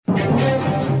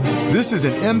This is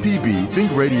an MPB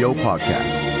Think Radio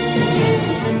podcast.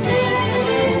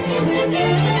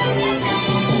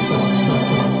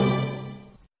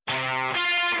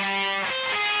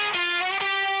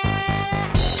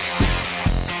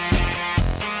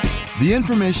 The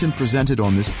information presented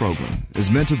on this program is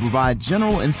meant to provide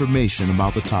general information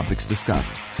about the topics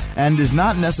discussed and is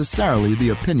not necessarily the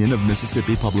opinion of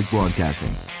Mississippi Public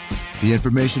Broadcasting. The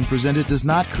information presented does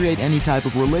not create any type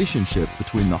of relationship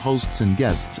between the hosts and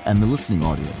guests and the listening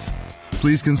audience.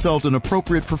 Please consult an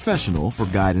appropriate professional for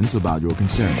guidance about your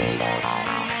concerns.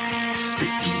 The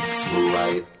geeks were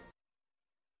right.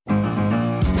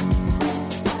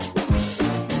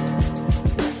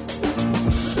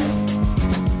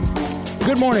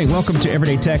 Good morning. Welcome to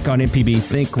Everyday Tech on MPB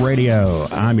Think Radio.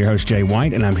 I'm your host, Jay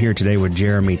White, and I'm here today with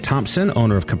Jeremy Thompson,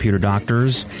 owner of Computer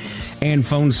Doctors and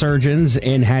Phone Surgeons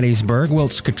in Hattiesburg.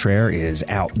 Wiltz Cottrell is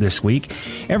out this week.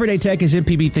 Everyday Tech is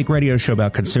MPB Think Radio show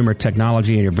about consumer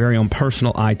technology and your very own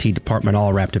personal IT department,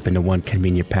 all wrapped up into one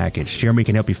convenient package. Jeremy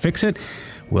can help you fix it.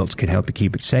 Wiltz can help you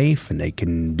keep it safe, and they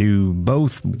can do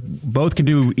both. Both can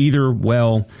do either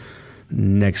well.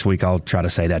 Next week, I'll try to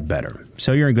say that better.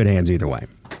 So you're in good hands either way.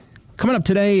 Coming up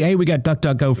today, hey, we got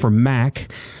DuckDuckGo for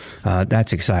Mac.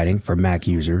 That's exciting for Mac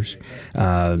users.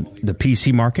 The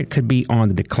PC market could be on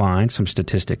the decline. Some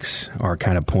statistics are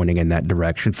kind of pointing in that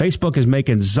direction. Facebook is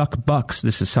making Zuck Bucks.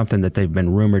 This is something that they've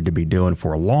been rumored to be doing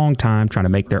for a long time, trying to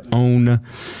make their own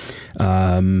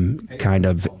kind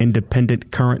of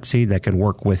independent currency that can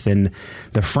work within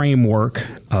the framework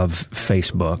of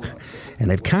Facebook.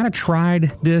 And they've kind of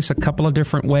tried this a couple of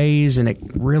different ways, and it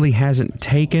really hasn't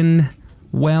taken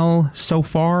well so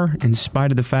far, in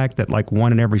spite of the fact that like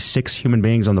 1 in every 6 human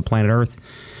beings on the planet Earth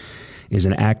is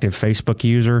an active Facebook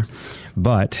user.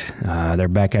 But they're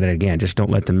back at it again. Just don't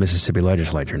let the Mississippi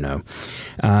legislature know.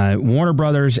 Warner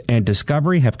Brothers and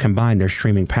Discovery have combined their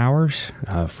streaming powers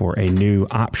for a new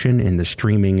option in the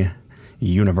streaming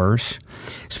universe.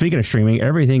 Speaking of streaming,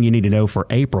 everything you need to know for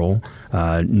April,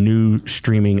 new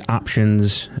streaming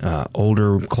options,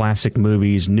 older classic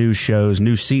movies, new shows,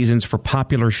 new seasons for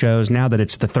popular shows. Now that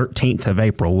it's the 13th of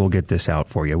April, we'll get this out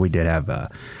for you. We did have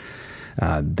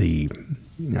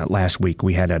last week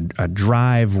we had a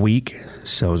drive week,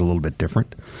 so it was a little bit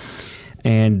different.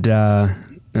 And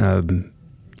Elon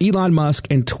Musk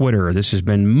and Twitter, this has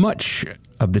been much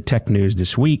of the tech news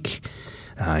this week.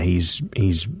 He's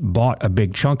bought a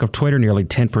big chunk of Twitter, nearly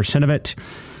 10% of it.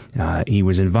 He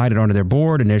was invited onto their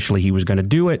board. Initially, he was going to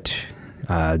do it.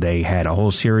 They had a whole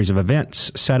series of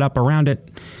events set up around it.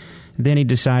 Then he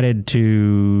decided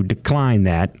to decline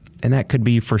that, and that could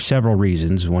be for several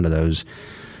reasons. One of those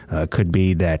could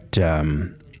be that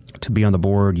to be on the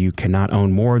board, you cannot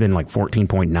own more than like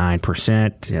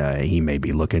 14.9%. He may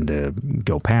be looking to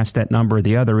go past that number.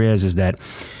 The other is that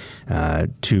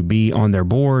to be on their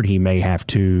board, he may have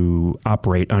to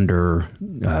operate under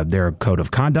their code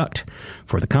of conduct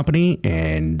for the company,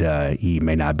 and he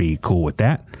may not be cool with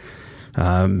that.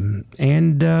 And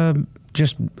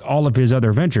just all of his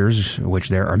other ventures, which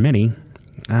there are many,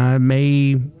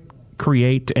 may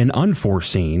create an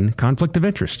unforeseen conflict of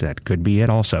interest. That could be it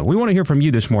also. We want to hear from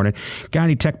you this morning. Got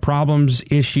any tech problems,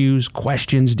 issues,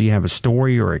 questions? Do you have a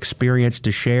story or experience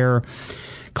to share?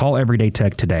 Call Everyday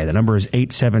Tech today. The number is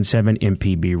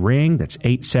 877-MPB-RING. That's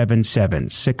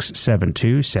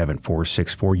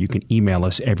 877-672-7464. You can email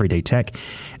us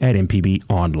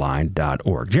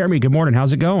everydaytech@mpbonline.org. Jeremy, good morning.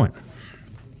 How's it going?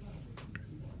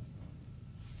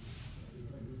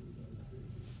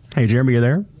 Hey, Jeremy, you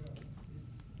there?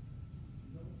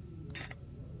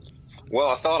 Well,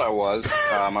 I thought I was.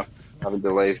 I'm having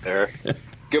delays there.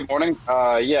 Good morning.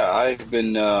 I've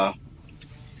been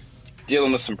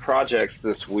dealing with some projects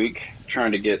this week,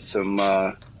 trying to get some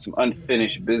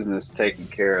unfinished business taken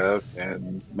care of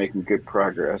and making good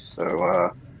progress.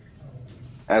 So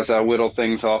as I whittle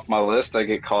things off my list, I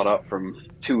get caught up from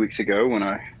 2 weeks ago when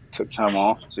I took time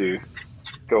off to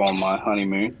go on my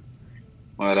honeymoon.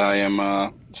 But I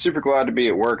am super glad to be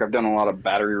at work. I've done a lot of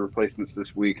battery replacements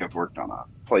this week. I've worked on a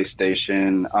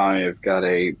PlayStation. I've got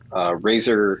a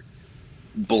Razer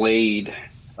Blade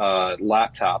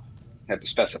laptop. Have to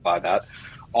specify that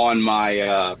on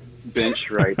my bench,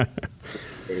 right? A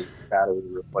battery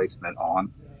replacement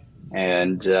on,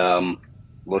 and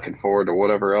looking forward to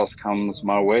whatever else comes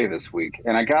my way this week.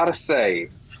 And I gotta say,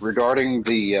 regarding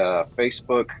the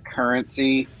Facebook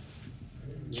currency,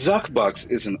 Zuckbucks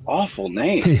is an awful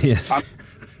name. Yes.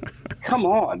 Come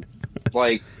on,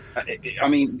 like, I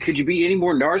mean, could you be any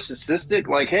more narcissistic?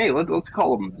 Like, hey, let's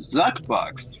call them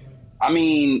Zuckbucks. I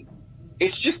mean,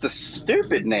 it's just a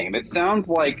stupid name. It sounds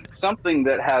like something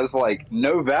that has like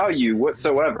no value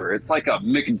whatsoever. It's like a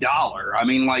McDollar. I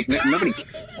mean, like nobody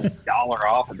gets a dollar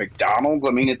off of McDonald's. I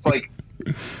mean, it's like,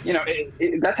 you know,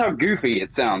 that's how goofy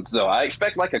it sounds, though. I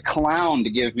expect like a clown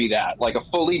to give me that, like a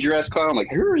fully dressed clown. Like,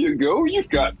 here you go, you've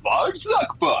got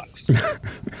 $5.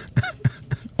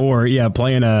 Or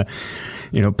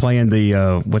playing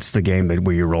the what's the game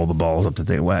where you roll the balls up to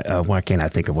the why can't I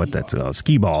think of what that's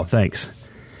skee ball? Thanks.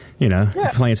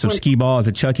 Playing some skee ball at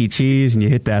the Chuck E. Cheese, and you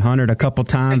hit that 100 a couple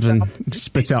times, and it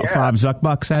spits out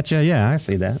 $5 at you. Yeah, I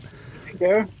see that.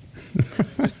 There you go.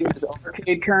 Just use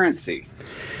arcade currency.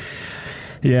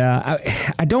 Yeah,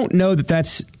 I don't know that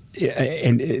that's,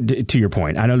 and to your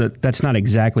point, I know that that's not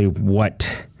exactly what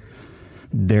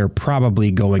they're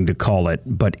probably going to call it,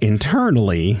 but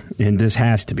internally, and this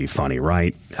has to be funny,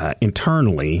 right?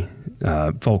 Internally,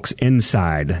 folks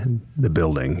inside the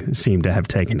building seem to have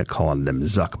taken to calling them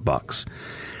Zuckbucks.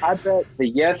 I bet the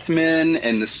yes men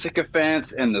and the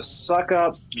sycophants and the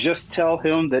suck-ups just tell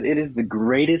him that it is the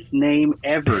greatest name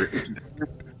ever. It's better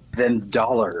than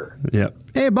dollar. Yep.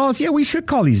 Hey, boss, we should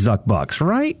call these Zuckbucks,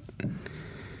 right?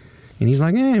 And he's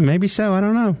like, maybe so. I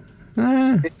don't know.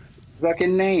 It's a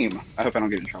fucking name. I hope I don't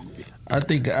get in trouble. I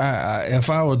think if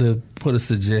I were to put a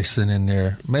suggestion in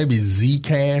there, maybe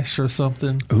Zcash or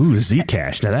something. Ooh,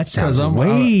 Zcash. Now that sounds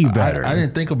way better. I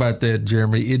didn't think about that,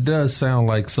 Jeremy. It does sound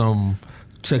like some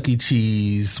Chuck E.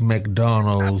 Cheese,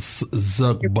 McDonald's,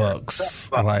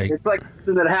 Zuckbucks. Like, it's like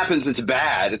something that happens that's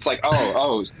bad. It's like,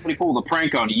 oh, somebody pulled a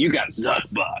prank on you. You got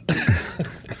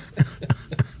Zuckbucks.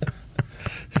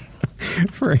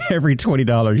 For every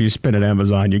 $20 you spend at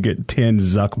Amazon, you get 10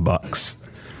 Zuckbucks.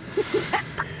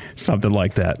 Something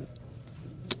like that.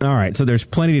 All right, so there's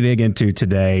plenty to dig into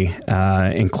today,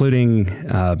 including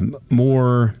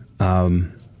more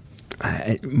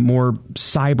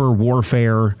cyber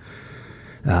warfare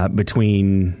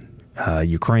between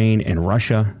Ukraine and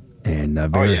Russia, and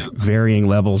varying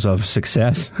levels of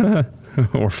success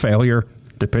or failure,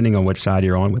 depending on which side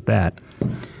you're on with that,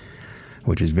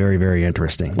 which is very, very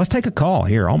interesting. Let's take a call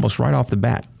here, almost right off the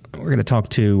bat. We're going to talk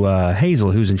to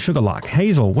Hazel, who's in Sugar Lock.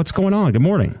 Hazel, what's going on? Good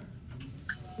morning.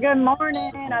 Good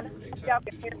morning. I don't know if y'all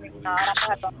can hear me or not. I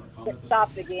have to get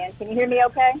stopped again. Can you hear me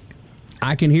okay?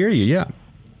 I can hear you, yeah.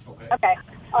 Okay.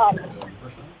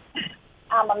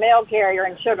 I'm a mail carrier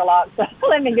in Sugar Lock, so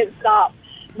let me get stopped.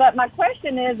 But my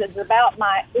question is about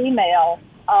my email.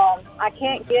 I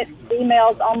can't get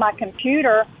emails on my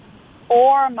computer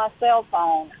or my cell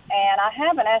phone. And I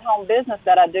have an at-home business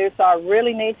that I do, so I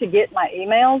really need to get my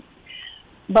emails.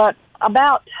 But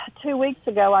about 2 weeks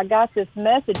ago, I got this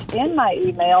message in my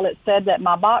email. It said that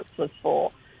my box was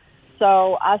full.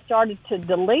 So I started to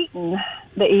deleting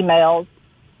the emails,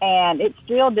 and it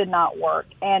still did not work.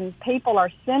 And people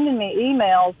are sending me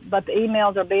emails, but the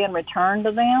emails are being returned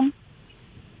to them.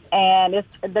 And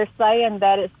they're saying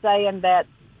that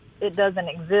it doesn't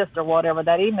exist or whatever.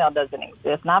 That email doesn't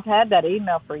exist. And I've had that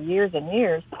email for years and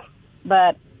years.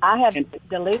 But I have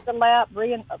deleted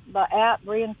the app,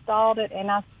 reinstalled it, and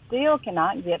I still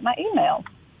cannot get my email.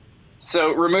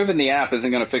 So removing the app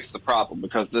isn't going to fix the problem,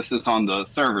 because this is on the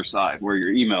server side where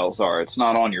your emails are. It's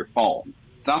not on your phone.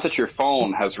 It's not that your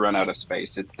phone has run out of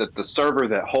space. It's that the server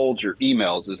that holds your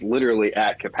emails is literally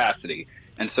at capacity.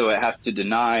 And so it has to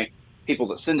deny people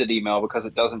that send an email because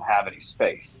it doesn't have any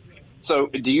space. So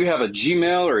do you have a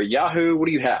Gmail or a Yahoo? What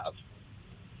do you have?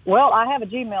 Well, I have a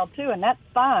Gmail, too, and that's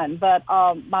fine. But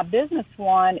my business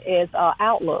one is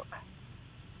Outlook.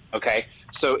 Okay.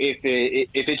 So if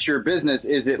it's your business,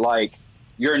 is it like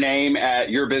your name at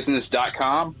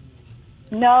yourbusiness.com?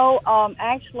 No,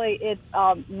 actually,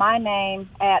 it's my name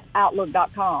at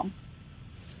Outlook.com.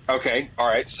 Okay. All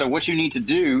right. So what you need to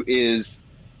do is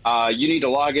you need to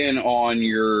log in on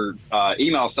your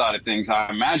email side of things. I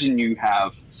imagine you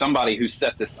have somebody who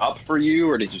set this up for you,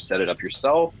 or did you set it up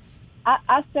yourself?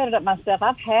 I set it up myself.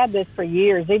 I've had this for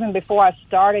years, even before I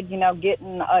started,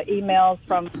 getting emails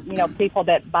from, people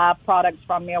that buy products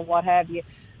from me or what have you.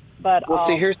 But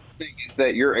see, here's the thing, is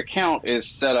that your account is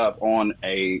set up on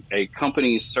a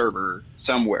company's server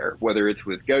somewhere, whether it's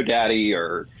with GoDaddy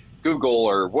or Google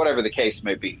or whatever the case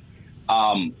may be.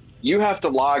 You have to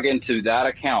log into that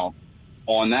account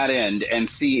on that end and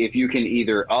see if you can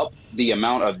either up the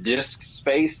amount of disk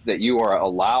space that you are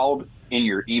allowed in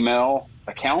your email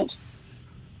account,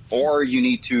 or you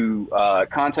need to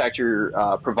contact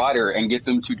your provider and get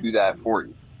them to do that for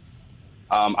you.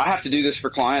 I have to do this for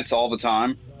clients all the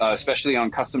time, especially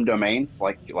on custom domains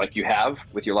like you have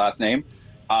with your last name.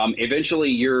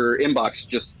 Eventually, your inbox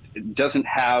just doesn't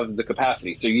have the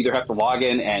capacity. So you either have to log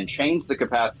in and change the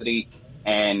capacity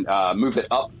and move it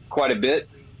up quite a bit,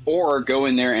 or go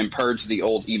in there and purge the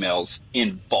old emails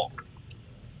in bulk.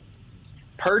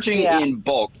 Purging in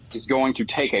bulk is going to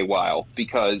take a while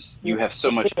because you have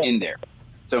so much in there.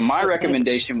 So my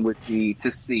recommendation would be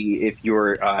to see if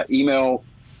your email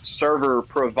server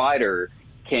provider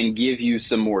can give you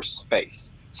some more space.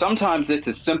 Sometimes it's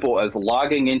as simple as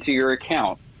logging into your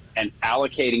account and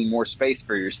allocating more space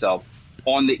for yourself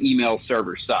on the email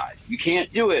server side. You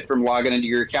can't do it from logging into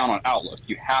your account on Outlook.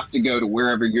 You have to go to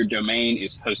wherever your domain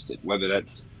is hosted, whether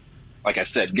that's, like I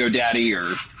said, GoDaddy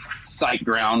or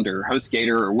SiteGround or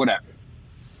HostGator or whatever.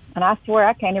 And I swear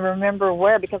I can't even remember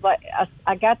where, because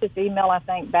I got this email, I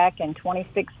think, back in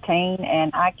 2016,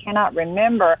 and I cannot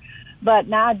remember. But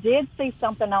now I did see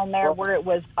something on there where it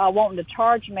was wanting to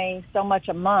charge me so much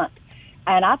a month,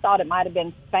 and I thought it might have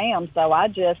been spam, so I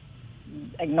just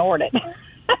ignored it.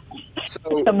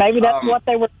 So maybe that's what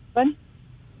they were doing?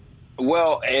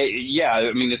 Well, yeah,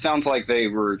 I mean, it sounds like they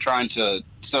were trying to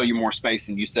sell you more space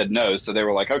and you said no, so they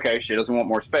were like, okay, she doesn't want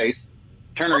more space.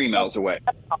 Turn her emails away.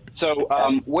 So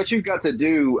what you've got to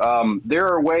do, there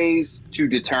are ways to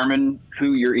determine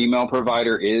who your email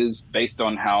provider is based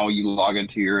on how you log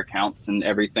into your accounts and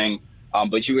everything.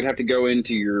 But you would have to go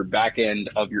into your back end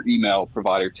of your email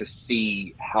provider to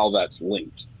see how that's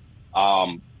linked.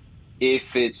 If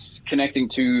it's connecting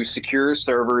to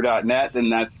secureserver.net, then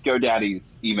that's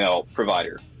GoDaddy's email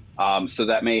provider. So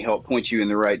that may help point you in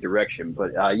the right direction.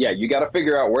 But yeah, you got to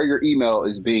figure out where your email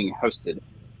is being hosted.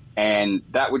 And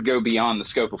that would go beyond the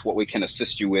scope of what we can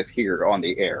assist you with here on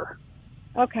the air.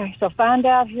 Okay, so find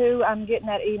out who I'm getting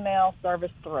that email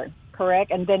service through,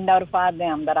 correct? And then notify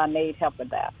them that I need help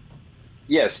with that.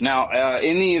 Yes. Now,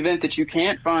 in the event that you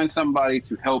can't find somebody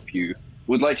to help you,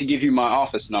 would like to give you my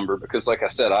office number because, like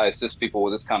I said, I assist people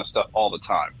with this kind of stuff all the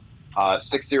time.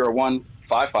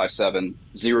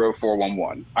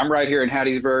 601-557-0411. I'm right here in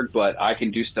Hattiesburg, but I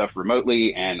can do stuff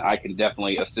remotely, and I can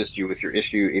definitely assist you with your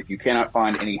issue. If you cannot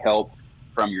find any help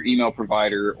from your email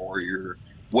provider or your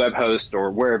web host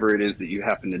or wherever it is that you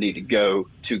happen to need to go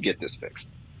to get this fixed.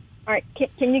 All right.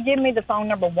 Can you give me the phone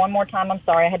number one more time? I'm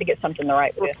sorry. I had to get something to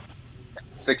write with.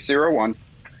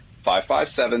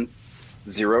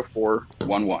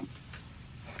 601-557-0411.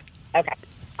 Okay.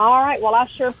 All right. Well, I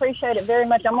sure appreciate it very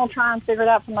much. I'm going to try and figure it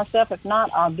out for myself. If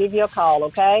not, I'll give you a call,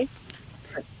 okay?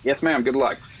 Yes, ma'am. Good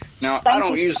luck. Now, I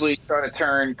don't usually try to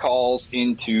turn calls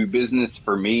into business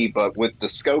for me, but with the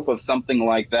scope of something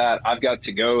like that, I've got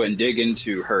to go and dig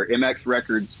into her MX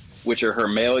records, which are her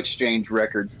mail exchange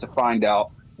records, to find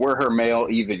out where her mail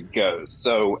even goes.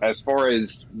 So as far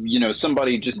as,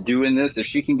 somebody just doing this, if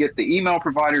she can get the email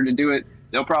provider to do it,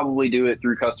 they'll probably do it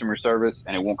through customer service,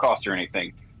 and it won't cost her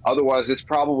anything. Otherwise, it's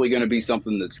probably going to be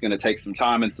something that's going to take some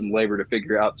time and some labor to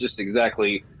figure out just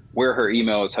exactly where her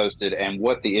email is hosted and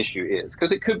what the issue is.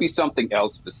 Because it could be something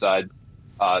else besides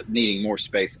needing more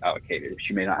space allocated.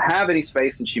 She may not have any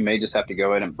space, and she may just have to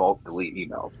go in and bulk delete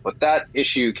emails. But that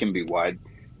issue can be wide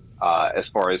as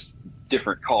far as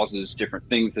different causes, different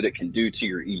things that it can do to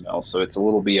your email. So it's a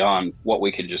little beyond what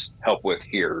we can just help with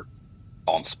here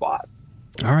on spot.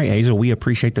 All right, Hazel, we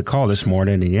appreciate the call this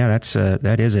morning, and yeah,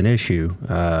 that is an issue.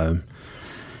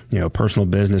 Personal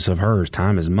business of hers,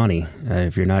 time is money.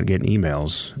 If you're not getting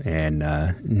emails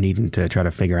and needing to try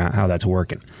to figure out how that's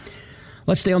working.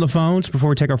 Let's stay on the phones before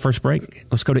we take our first break.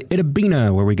 Let's go to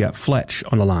Itabena, where we got Fletch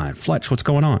on the line. Fletch, what's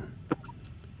going on?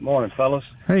 Morning, fellas.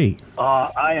 Hey.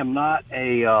 I am not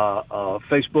a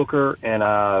Facebooker, and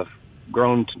I've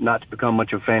grown not to become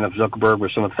much of a fan of Zuckerberg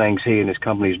with some of the things he and his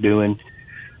company is doing.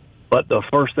 But the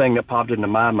first thing that popped into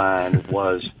my mind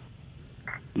was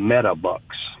MetaBucks.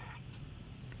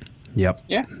 Yep.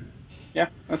 Yeah,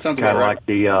 that sounds kind of right. like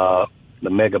the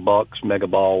Megabucks,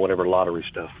 Megaball, whatever lottery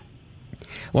stuff.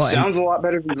 Well, sounds a lot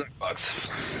better than Zuckbucks.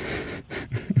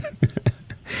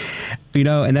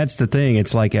 And that's the thing.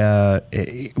 It's like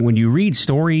when you read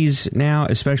stories now,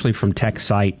 especially from tech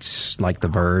sites like The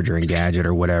Verge or Engadget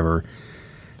or whatever,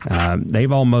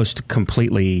 they've almost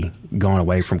completely gone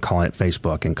away from calling it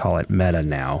Facebook and call it Meta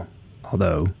now,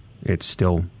 although it's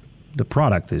still, the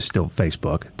product is still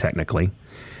Facebook, technically.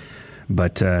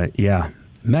 But, yeah,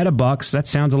 MetaBucks, that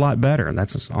sounds a lot better.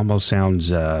 That almost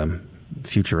sounds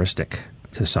futuristic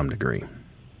to some degree.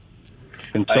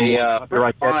 He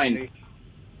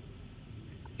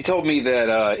told me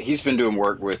that he's been doing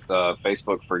work with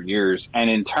Facebook for years, and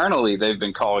internally they've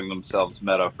been calling themselves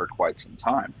Meta for quite some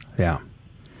time. Yeah.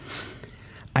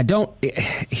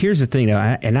 Here's the thing,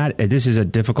 though, this is a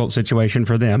difficult situation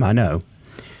for them, I know.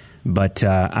 But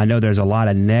I know there's a lot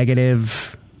of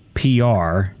negative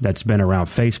PR that's been around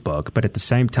Facebook, but at the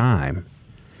same time,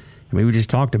 we just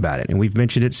talked about it, and we've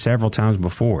mentioned it several times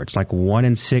before. It's like 1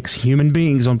 in 6 human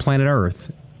beings on planet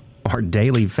Earth are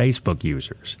daily Facebook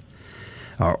users,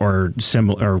 or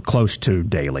similar, or close to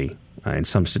daily in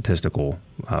some statistical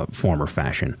form or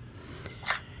fashion.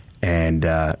 And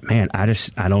man,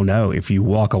 I don't know if you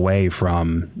walk away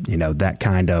from that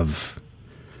kind of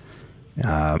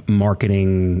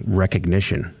marketing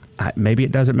recognition. Maybe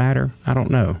it doesn't matter. I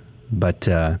don't know, but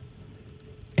and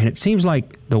it seems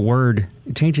like the word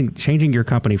changing your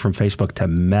company from Facebook to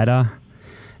Meta,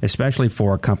 especially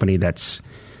for a company that's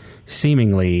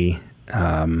seemingly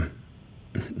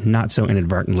not so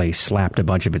inadvertently slapped a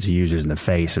bunch of its users in the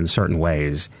face in certain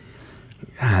ways.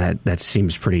 That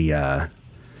seems pretty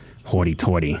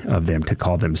hoity-toity of them to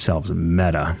call themselves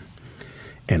Meta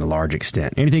in a large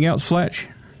extent. Anything else, Fletch?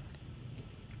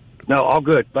 No, all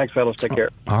good. Thanks, fellas. Take care.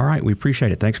 All right. We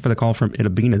appreciate it. Thanks for the call from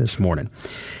Itabena this morning.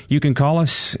 You can call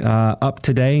us up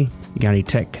today. You got any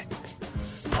tech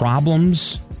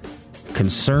problems,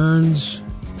 concerns,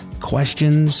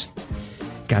 questions?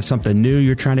 Got something new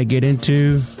you're trying to get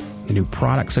into? New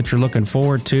products that you're looking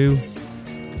forward to?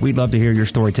 We'd love to hear your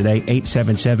story today.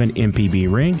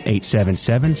 877-MPB-RING,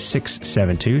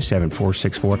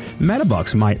 877-672-7464.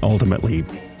 Metabucks might ultimately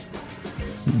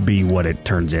be what it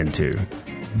turns into,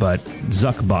 but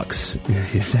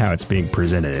Zuckbucks is how it's being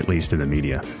presented, at least in the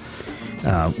media,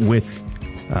 with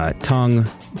tongue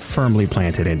firmly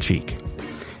planted in cheek.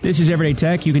 This is Everyday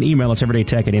Tech. You can email us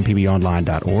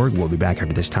everydaytech@mpbonline.org. We'll be back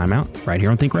after this timeout right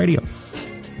here on Think Radio.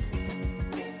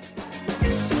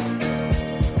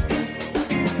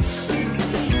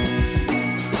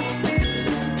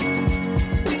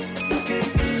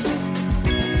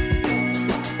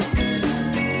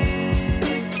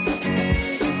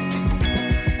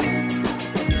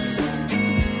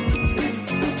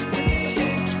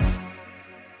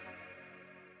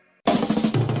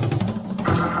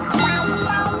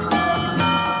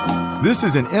 This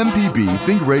is an MPB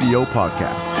Think Radio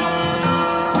podcast.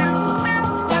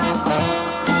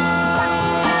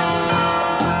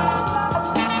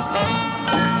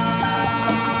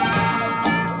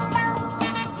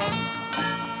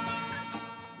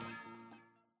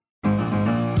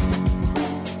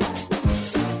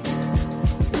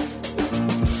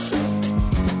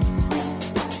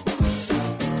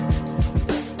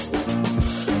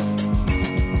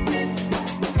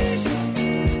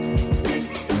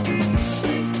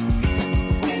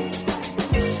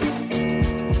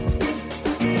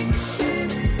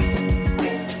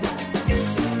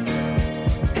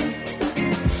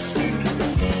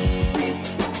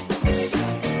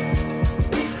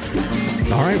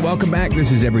 Welcome back.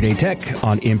 This is Everyday Tech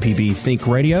on MPB Think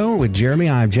Radio with Jeremy.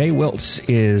 I'm Jay. Wiltz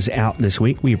is out this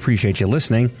week. We appreciate you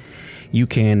listening. You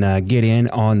can get in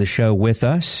on the show with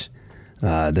us.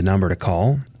 The number to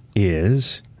call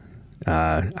is,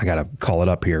 I got to call it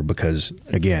up here because,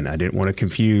 again, I didn't want to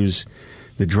confuse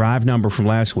the drive number from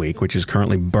last week, which is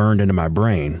currently burned into my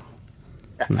brain.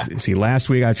 See, last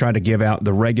week I tried to give out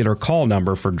the regular call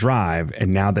number for drive,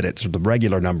 and now that it's the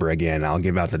regular number again, I'll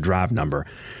give out the drive number.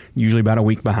 Usually about a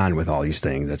week behind with all these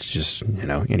things. That's just,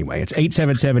 anyway, it's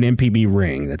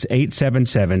 877-MPB-RING. That's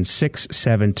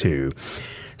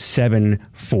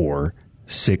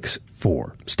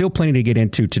 877-672-7464. Still plenty to get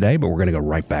into today, but we're going to go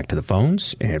right back to the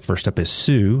phones. And first up is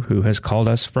Sue, who has called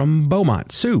us from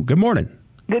Beaumont. Sue, good morning.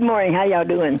 Good morning. How y'all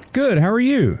doing? Good. How are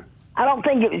you? I don't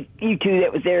think it was you two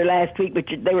that was there last week, but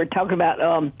they were talking about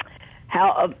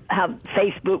how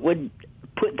Facebook would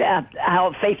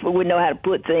how Facebook would know how to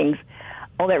put things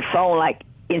on their phone, like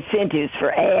incentives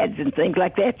for ads and things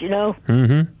like that.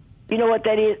 Mm-hmm. You know what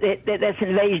that is? That's an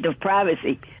invasion of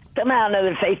privacy. Somehow or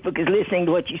another, Facebook is listening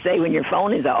to what you say when your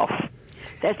phone is off.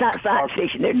 That's not science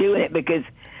fiction. They're doing it because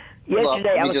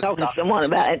yesterday I was talking to someone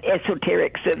about an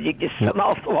esoteric subject, just some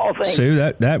off-the-wall thing.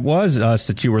 Sue, that was us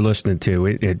that you were listening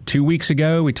to. 2 weeks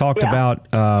ago, we talked about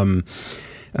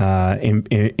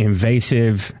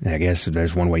invasive, I guess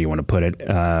there's one way you want to put it,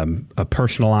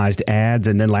 personalized ads.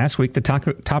 And then last week, the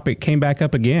topic came back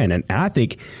up again. And I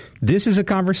think this is a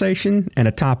conversation and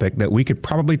a topic that we could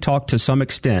probably talk to some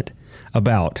extent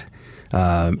about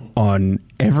on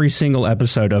every single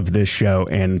episode of this show,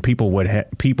 and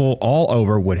people all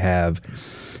over would have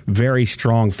very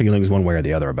strong feelings one way or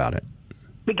the other about it.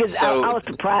 Because I was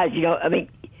surprised, a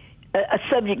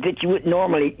subject that you wouldn't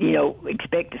normally,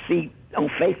 expect to see on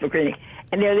Facebook or anything,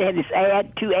 and there they had this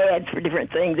two ads for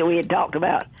different things that we had talked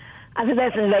about. I said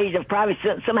that's an invasion of privacy.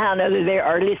 Somehow or another, they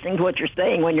are listening to what you're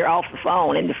saying when you're off the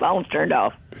phone and the phone's turned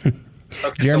off. Okay,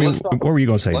 Jeremy, what were you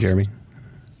going to say, Jeremy?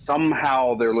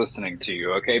 Somehow they're listening to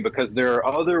you, okay? Because there are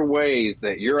other ways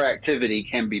that your activity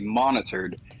can be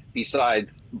monitored besides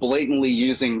blatantly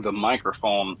using the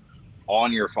microphone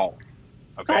on your phone,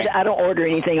 Okay. I don't order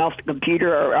anything off the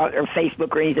computer or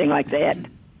Facebook or anything like that.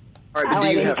 All right, I but don't do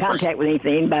have you any have contact with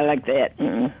anybody like that.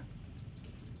 Mm-mm.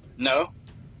 No.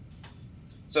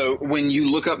 So when you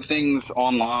look up things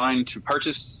online to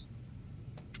purchase,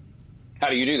 how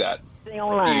do you do that? Thing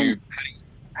online.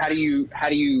 How do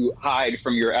you hide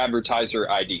from your advertiser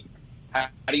ID? How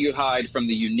do you hide from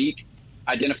the unique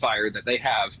identifier that they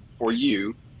have for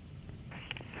you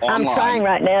online? I'm trying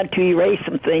right now to erase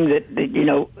some things that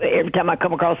every time I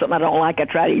come across something I don't like, I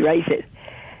try to erase it.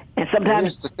 And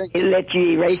sometimes it lets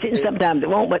you erase it, and sometimes it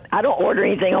won't. But I don't order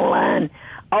anything online.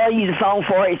 All I use the phone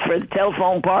for is for the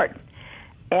telephone part,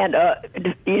 and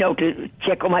to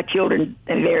check on my children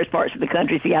in various parts of the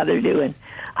country, see how they're doing.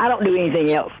 I don't do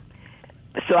anything else.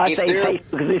 So I say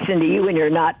Facebook is listening to you when you're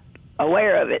not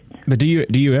aware of it. But do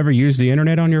you ever use the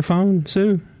internet on your phone,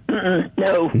 Sue?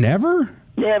 No. Never?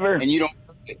 Never. And you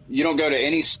don't go to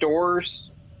any stores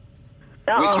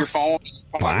with your phone?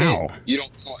 Wow. You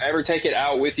don't ever take it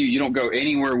out with you? You don't go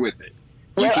anywhere with it?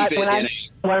 When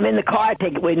I'm in the car, I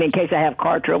take it with me in case I have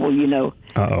car trouble,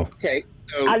 Uh-oh. Okay.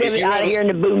 So I live out here in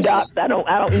the boondocks. I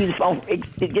don't use phone.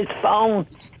 It's just phone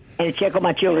and check on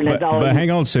my children. That's all. But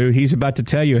hang on, Sue. He's about to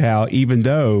tell you how, even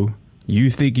though you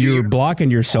think you're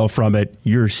blocking yourself from it,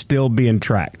 you're still being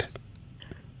tracked.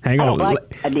 Hang on.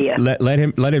 Like the idea. Let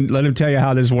him tell you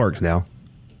how this works now.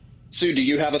 Sue, do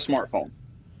you have a smartphone?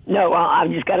 No,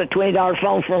 I've just got a $20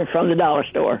 phone from the dollar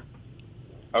store.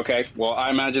 Okay. Well, I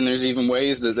imagine there's even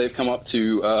ways that they've come up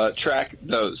to track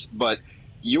those. But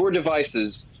your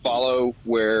devices follow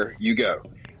where you go,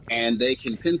 and they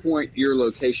can pinpoint your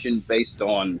location based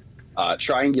on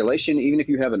triangulation. Even if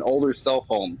you have an older cell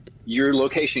phone, your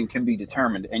location can be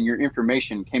determined and your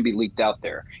information can be leaked out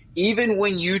there. Even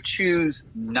when you choose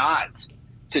not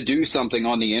to do something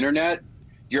on the internet,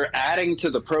 you're adding to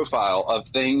the profile of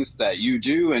things that you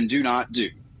do and do not do.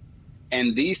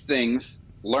 And these things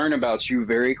learn about you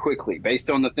very quickly based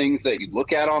on the things that you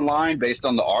look at online, based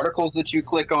on the articles that you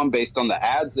click on, based on the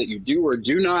ads that you do or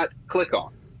do not click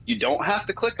on. You don't have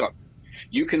to click on them.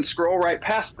 You can scroll right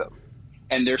past them,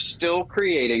 and they're still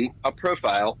creating a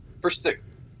profile for Stu.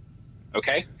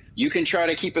 Okay? You can try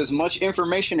to keep as much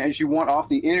information as you want off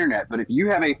the internet, but if you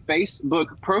have a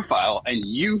Facebook profile and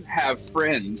you have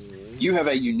friends, you have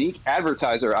a unique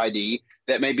advertiser ID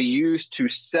that may be used to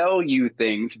sell you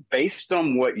things based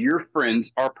on what your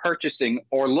friends are purchasing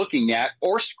or looking at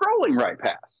or scrolling right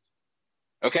past.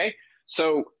 Okay?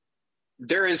 So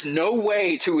there is no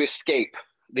way to escape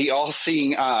the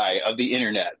all-seeing eye of the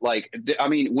internet. Like, I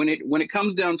mean, when it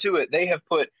comes down to it, they have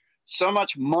put so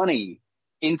much money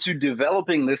into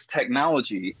developing this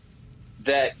technology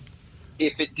that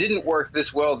if it didn't work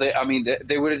this well, they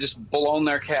would have just blown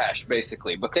their cash,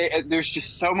 basically. But there's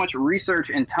just so much research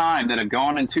and time that have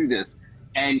gone into this.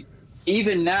 And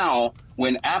even now,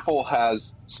 when Apple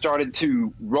has started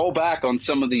to roll back on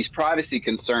some of these privacy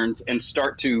concerns and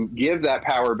start to give that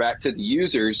power back to the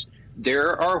users,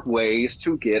 there are ways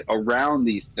to get around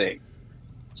these things.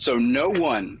 So no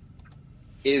one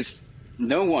is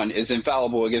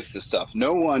infallible against this stuff.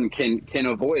 No one can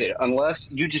avoid it unless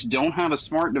you just don't have a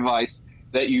smart device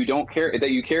that you don't carry,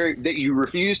 that you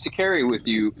refuse to carry with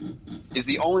you, is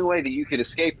the only way that you could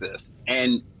escape this.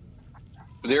 And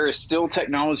there is still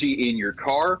technology in your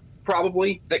car,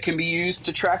 probably, that can be used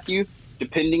to track you,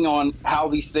 depending on how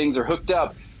these things are hooked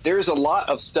up. There's a lot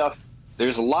of stuff.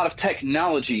 There's a lot of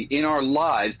technology in our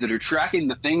lives that are tracking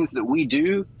the things that we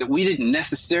do that we didn't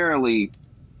necessarily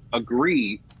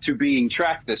agree to being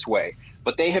tracked this way.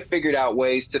 But they have figured out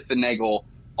ways to finagle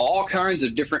all kinds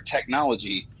of different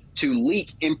technology to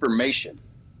leak information.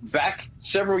 Back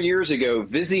several years ago,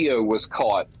 Vizio was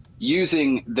caught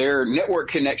using their network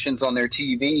connections on their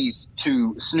TVs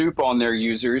to snoop on their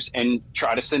users and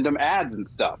try to send them ads and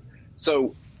stuff.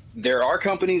 So there are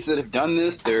companies that have done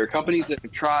this. There are companies that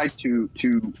have tried to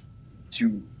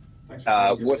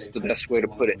what's the best way to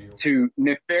put it? To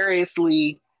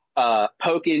nefariously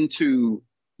poke into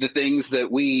the things that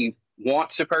we want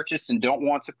to purchase and don't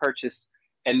want to purchase.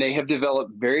 And they have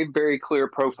developed very, very clear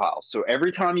profiles. So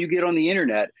every time you get on the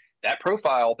internet, that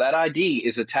profile, that ID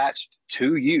is attached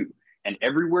to you. And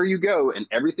everywhere you go and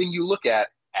everything you look at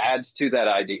adds to that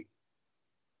ID.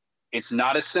 It's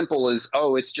not as simple as,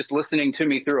 oh, it's just listening to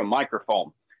me through a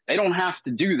microphone. They don't have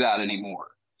to do that anymore.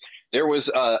 There was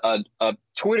a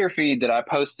Twitter feed that I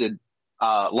posted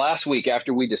last week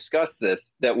after we discussed this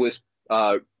that was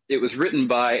it was written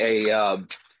by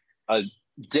a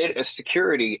data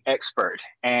security expert,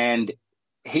 and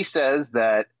he says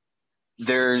that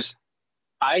there's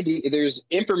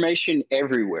information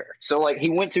everywhere. So like he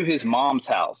went to his mom's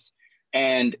house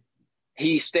and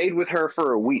he stayed with her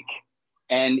for a week,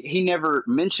 And he never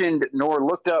mentioned nor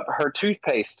looked up her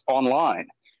toothpaste online.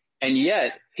 And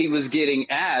yet he was getting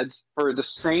ads for the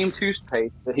same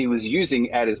toothpaste that he was using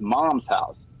at his mom's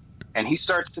house. And he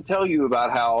starts to tell you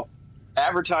about how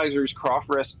advertisers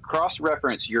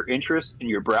cross-reference your interests and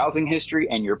your browsing history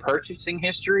and your purchasing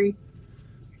history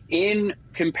in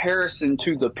comparison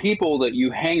to the people that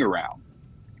you hang around.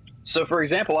 So, for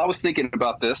example, I was thinking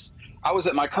about this. I was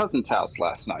at my cousin's house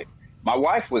last night. My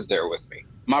wife was there with me.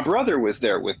 My brother was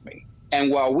there with me.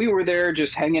 And while we were there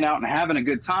just hanging out and having a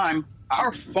good time,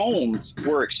 our phones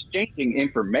were exchanging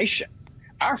information.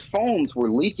 Our phones were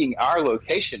leaking our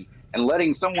location and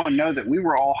letting someone know that we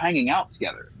were all hanging out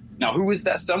together. Now, who is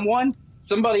that someone?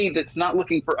 Somebody that's not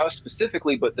looking for us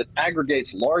specifically, but that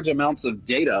aggregates large amounts of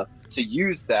data to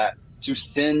use that to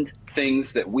send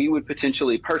things that we would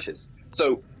potentially purchase.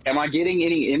 So am I getting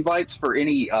any invites for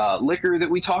any liquor that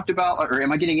we talked about, or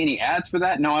am I getting any ads for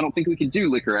that? No, I don't think we can do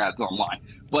liquor ads online.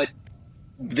 But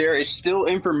there is still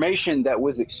information that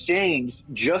was exchanged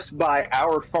just by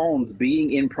our phones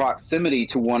being in proximity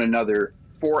to one another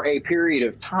for a period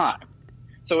of time.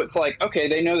 So it's like, okay,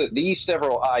 they know that these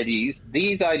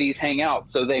IDs hang out,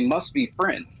 so they must be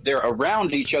friends. They're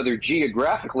around each other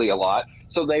geographically a lot,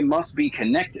 so they must be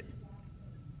connected.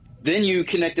 Then you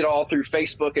connect it all through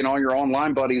Facebook and all your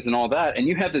online buddies and all that, and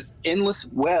you have this endless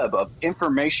web of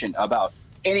information about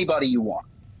anybody you want.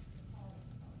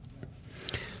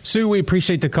 Sue, we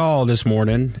appreciate the call this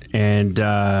morning, and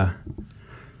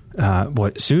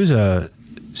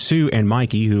Sue and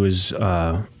Mikey, who is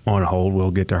on hold,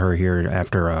 we'll get to her here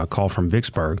after a call from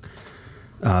Vicksburg.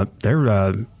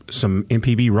 They're some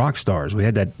MPB rock stars. We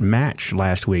had that match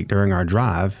last week during our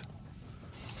drive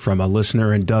from a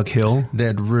listener in Duck Hill.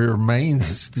 That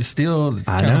remains still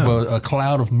kind of a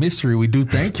cloud of mystery. We do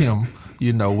thank him.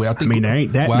 You know, there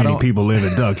ain't that many people live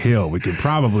in Duck Hill. We could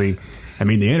probably...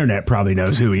 the internet probably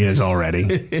knows who he is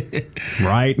already,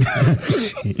 right?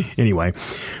 Anyway,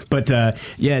 but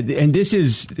and this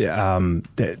is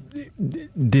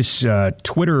this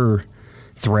Twitter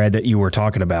thread that you were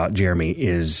talking about, Jeremy,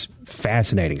 is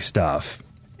fascinating stuff,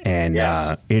 and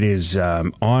yes. It is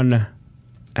on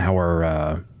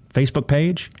our Facebook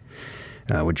page,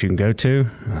 which you can go to.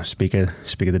 Speak of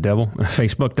the devil,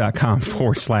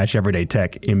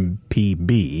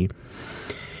 facebook.com/everydaytechmpb,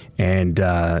 and.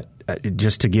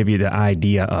 Just to give you the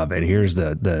idea of it, here's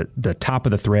the top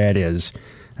of the thread is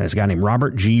a guy named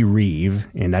Robert G. Reeve,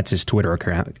 and that's his Twitter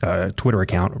account,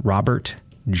 Robert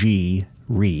G.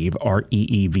 Reeve,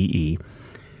 Reeve.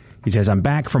 He says, I'm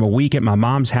back from a week at my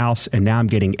mom's house, and now I'm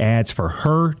getting ads for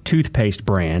her toothpaste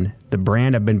brand, the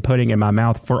brand I've been putting in my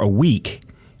mouth for a week.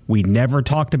 We never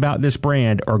talked about this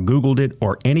brand or Googled it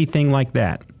or anything like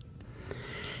that.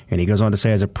 And he goes on to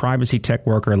say, as a privacy tech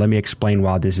worker, let me explain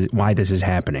why this is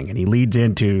happening. And he leads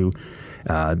into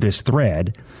this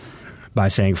thread by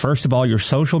saying, first of all, your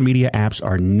social media apps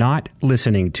are not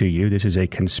listening to you. This is a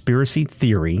conspiracy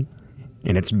theory,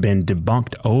 and it's been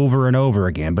debunked over and over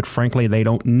again. But frankly, they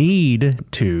don't need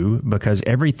to, because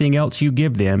everything else you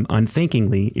give them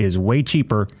unthinkingly is way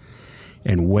cheaper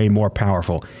and way more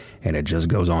powerful. And it just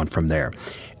goes on from there.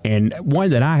 And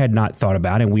one that I had not thought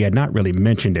about, and we had not really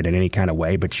mentioned it in any kind of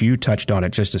way, but you touched on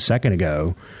it just a second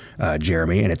ago,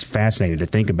 Jeremy, and it's fascinating to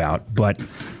think about. But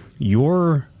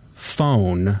your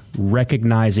phone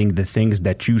recognizing the things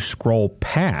that you scroll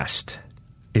past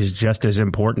is just as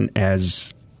important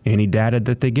as any data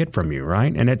that they get from you,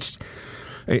 right? And it's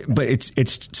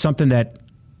something that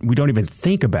we don't even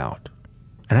think about.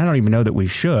 And I don't even know that we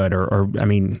should, or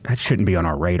that shouldn't be on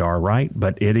our radar, right?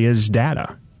 But it is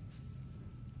data.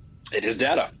 It is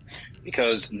data,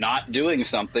 because not doing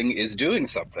something is doing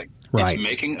something. Right. It's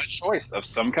making a choice of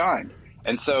some kind.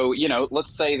 And so,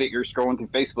 let's say that you're scrolling through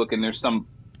Facebook and there's some,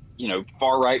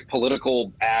 far-right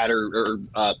political ad or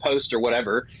post or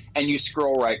whatever, and you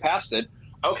scroll right past it.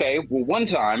 Okay, well, one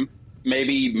time,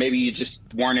 maybe you just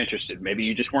weren't interested. Maybe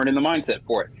you just weren't in the mindset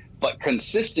for it. But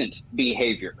consistent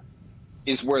behavior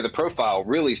is where the profile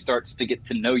really starts to get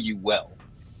to know you well.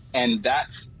 And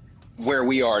that's where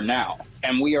we are now.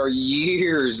 And we are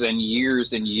years and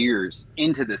years and years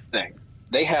into this thing.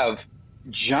 They have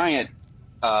giant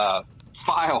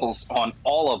files on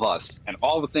all of us and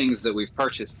all the things that we've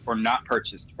purchased or not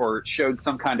purchased or showed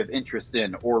some kind of interest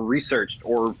in or researched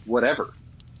or whatever.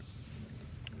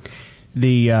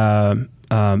 The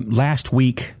last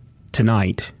week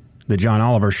tonight, the John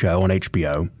Oliver Show on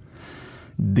HBO,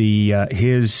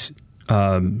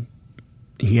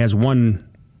 he has one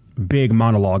big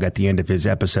monologue at the end of his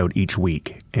episode each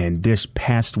week. And this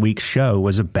past week's show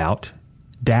was about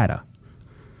data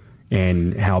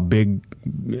and how big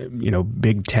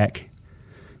tech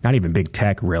not even big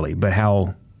tech really, but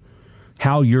how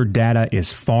your data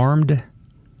is farmed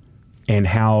and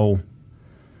how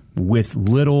with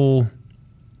little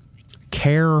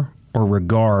care or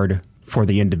regard for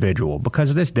the individual,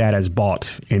 because this data is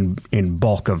bought in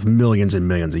bulk of millions and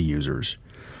millions of users.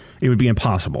 It would be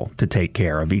impossible to take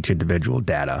care of each individual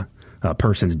data,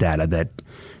 person's data that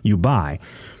you buy.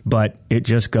 But it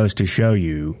just goes to show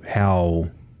you how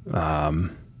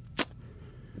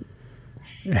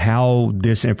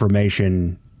this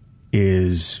information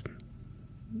is,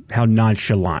 how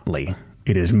nonchalantly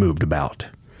it is moved about.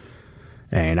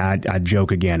 And I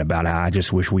joke again about how I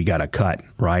just wish we got a cut,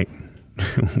 right?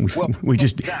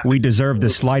 we deserve the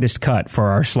slightest cut for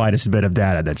our slightest bit of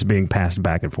data that's being passed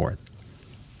back and forth.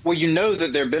 Well, you know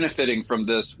that they're benefiting from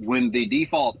this when the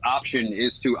default option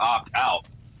is to opt out,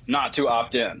 not to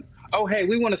opt in. Oh, hey,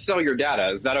 we want to sell your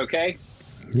data. Is that okay?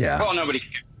 Yeah. Well, nobody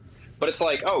cares. But it's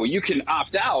like, oh, you can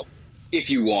opt out if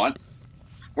you want.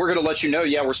 We're going to let you know,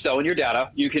 yeah, we're selling your data.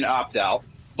 You can opt out.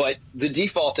 But the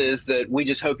default is that we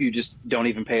just hope you just don't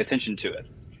even pay attention to it.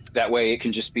 That way it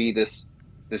can just be this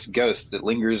ghost that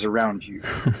lingers around you,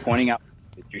 pointing out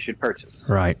that you should purchase.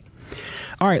 Right.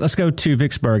 All right, let's go to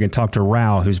Vicksburg and talk to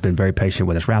Rao, who's been very patient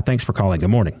with us. Rao, thanks for calling. Good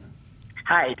morning.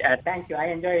 Hi, thank you. I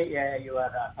enjoy your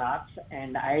thoughts,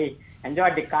 and I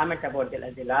enjoyed the comment about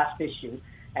the last issue.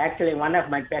 Actually, one of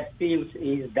my pet peeves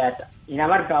is that in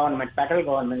our government, federal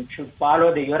government should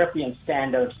follow the European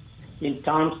standards in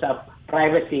terms of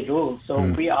privacy rules. So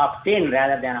we opt in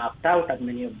rather than opt out of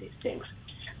many of these things.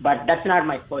 But that's not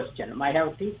my question. I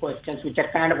have two questions which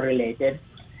are kind of related.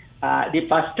 The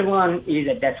first one is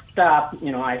a desktop.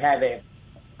 I have a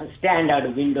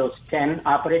standard Windows 10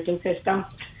 operating system,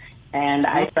 and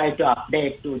I try to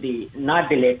update to not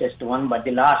the latest one, but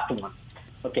the last one.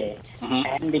 Okay.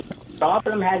 And the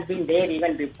problem has been there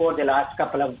even before the last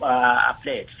couple of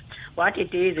updates. What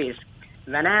it is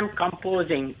when I'm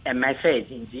composing a message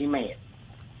in Gmail,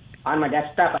 on my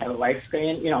desktop, I have a white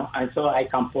screen, and so I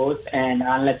compose, and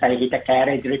unless I hit a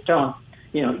carriage return,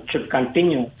 it should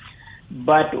continue.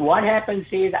 But what happens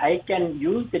is I can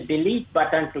use the delete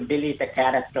button to delete a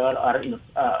character or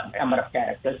number of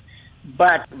characters.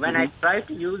 But when I try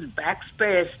to use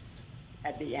backspace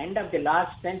at the end of the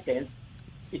last sentence,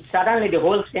 suddenly the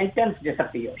whole sentence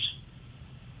disappears.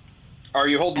 Are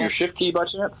you holding your shift key by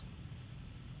chance?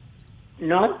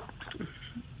 No.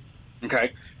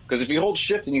 Okay. Because if you hold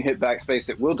shift and you hit backspace,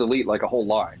 it will delete like a whole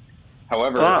line.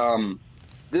 However,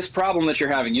 this problem that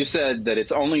you're having, you said that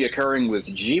it's only occurring with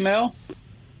Gmail?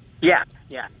 Yeah,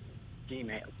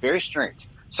 Gmail. Very strange.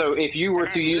 So if you were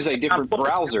to use a different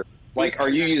browser, like are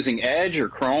you using Edge or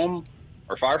Chrome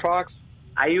or Firefox?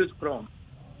 I use Chrome.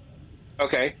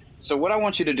 Okay. So what I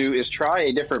want you to do is try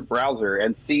a different browser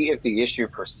and see if the issue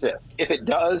persists. If it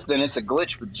does, then it's a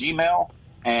glitch with Gmail,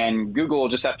 and Google will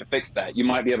just have to fix that. You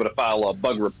might be able to file a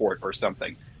bug report or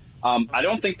something. I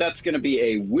don't think that's going to be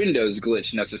a Windows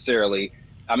glitch necessarily.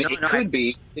 I mean, it could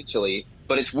be, potentially,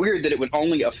 but it's weird that it would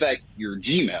only affect your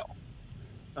Gmail.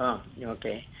 Oh,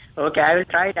 okay. Okay, I will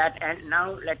try that. And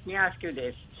now let me ask you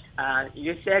this.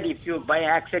 You said if you, by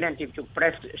accident, if you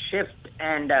press shift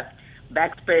and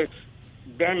backspace,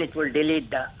 then it will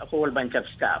delete a whole bunch of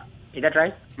stuff. Is that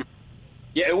right?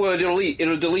 Yeah, it'll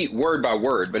delete word by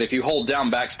word, but if you hold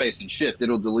down backspace and shift,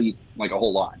 it'll delete like a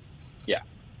whole line. Yeah,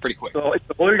 pretty quick. So if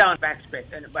you hold down backspace,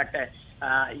 but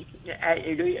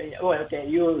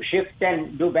you shift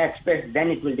and do backspace,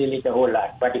 then it will delete a whole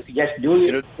lot. But if you just do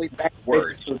it, backspace,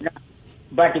 words.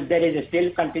 But if there is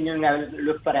still continuing, I will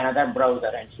look for another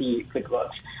browser and see if it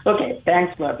works. Okay,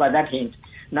 thanks for that hint.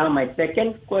 Now my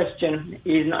second question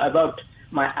is about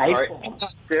my iPhone. It's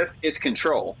not shift, it's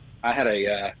control. I had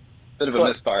a bit of a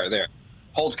misfire there.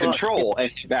 Hold control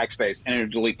and backspace, and it'll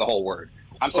delete the whole word.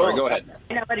 I'm sorry, go ahead.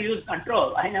 I never use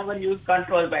control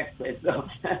backspace, so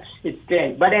it's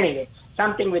strange. But anyway,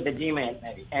 something with the Gmail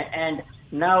maybe. And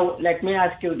now let me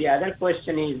ask you, the other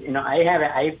question is, I have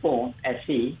an iPhone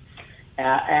SE,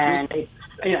 and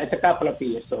it's a couple of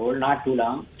years old, not too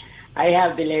long. I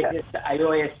have the latest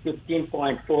iOS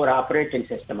 15.4 operating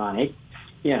system on it,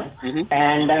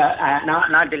 and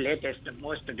not the latest,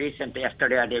 most recent,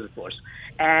 yesterday or day before.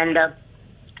 And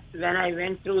when I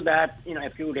went through that, a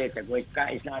few days ago,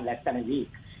 it's not less than a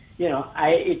week,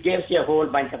 it gives you a whole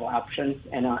bunch of options,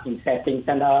 in settings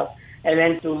and all. I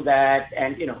went through that,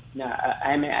 and,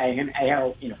 I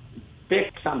have,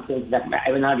 picked some things that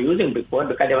I was not using before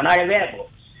because they were not available.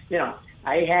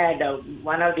 I had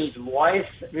one of these voice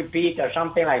repeat or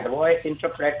something like the voice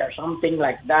interpret or something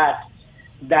like that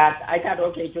I thought,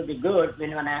 okay, it would be good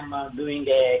when I'm doing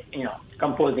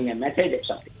composing a message or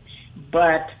something.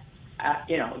 But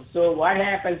So what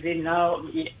happens is now,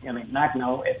 I mean, not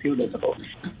now, a few days ago,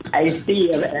 I see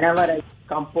whenever I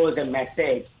compose a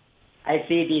message, I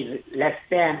see these less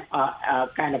than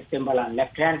kind of symbol on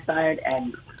left-hand side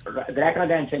and greater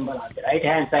than symbol on the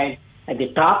right-hand side at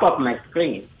the top of my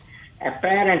screen.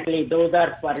 Apparently, those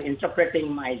are for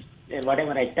interpreting my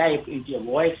whatever I type into a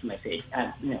voice message.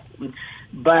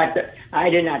 But I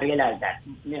did not realize that.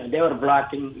 They were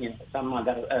blocking some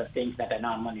other things that I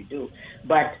normally do.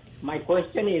 But my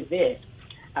question is this: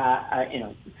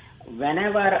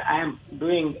 whenever I'm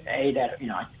doing either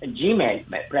Gmail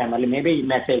primarily, maybe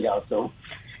message also,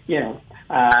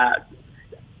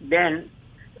 then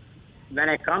when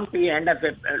I come to the end of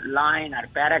a line or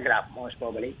paragraph, most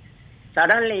probably,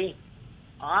 suddenly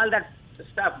all that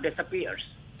stuff disappears.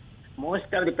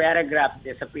 Most of the paragraph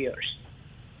disappears.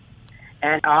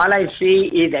 And all I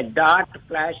see is a dot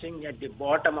flashing at the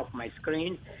bottom of my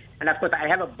screen. And of course, I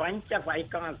have a bunch of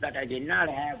icons that I did not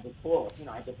have before.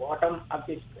 At the bottom of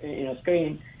this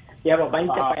screen, you have a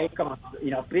bunch of icons.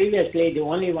 Previously, the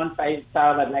only ones I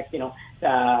saw were like,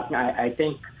 I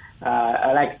think,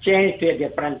 like change to a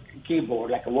different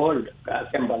keyboard, like a world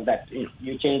symbol that you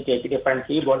change to a different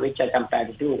keyboard, which I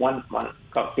sometimes do, one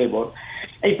keyboard.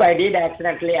 If I did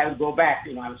accidentally, I would go back,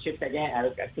 I would shift again, I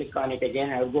would click on it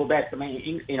again, I would go back to my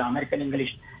American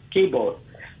English keyboard.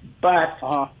 But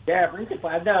there are a bunch of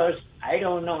others, I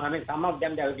don't know. I mean, some of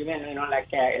them they were given,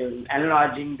 like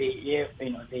enlarging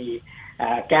the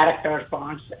character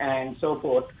fonts and so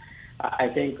forth. I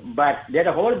think, but there are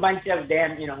a whole bunch of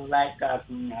them, like that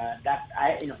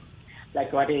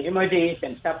like what emojis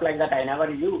and stuff like that I never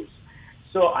use.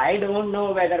 So I don't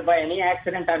know whether by any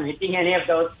accident I'm hitting any of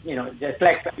those, just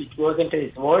like it goes into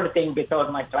this word thing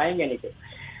without my trying anything.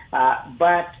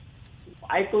 But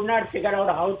I could not figure out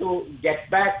how to get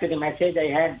back to the message I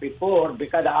had before,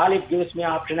 because all it gives me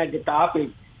option at the top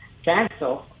is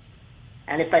cancel.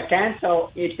 And if I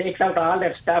cancel, it takes out all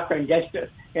that stuff and just,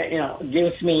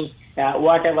 gives me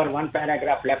whatever one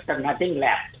paragraph left or nothing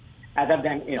left other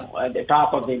than, at the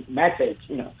top of the message,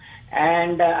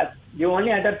 And the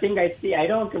only other thing I see, I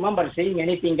don't remember seeing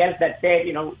anything else that said,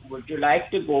 would you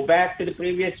like to go back to the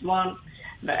previous one?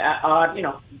 Or,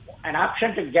 an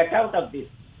option to get out of this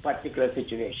particular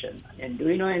situation. And do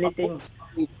you know anything?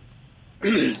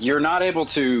 You're not able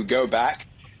to go back.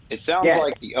 It sounds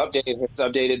like the update has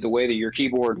updated the way that your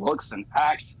keyboard looks and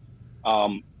acts.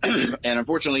 And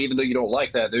unfortunately, even though you don't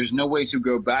like that, there's no way to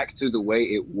go back to the way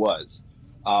it was.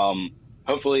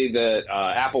 Hopefully that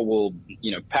Apple will,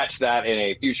 patch that in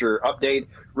a future update.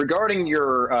 Regarding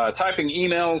your typing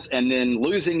emails and then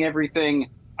losing everything,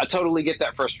 I totally get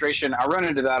that frustration. I run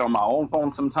into that on my own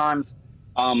phone sometimes.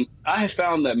 I have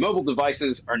found that mobile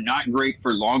devices are not great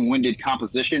for long-winded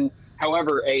composition.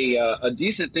 However, a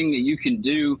decent thing that you can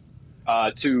do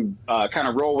to kind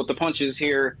of roll with the punches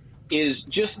here is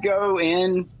just go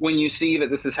in when you see that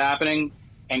this is happening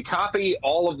and copy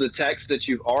all of the text that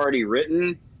you've already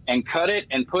written and cut it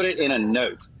and put it in a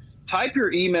note. Type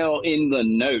your email in the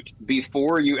note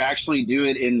before you actually do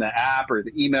it in the app or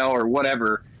the email or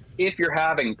whatever if you're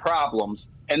having problems,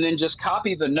 and then just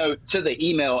copy the note to the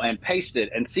email and paste it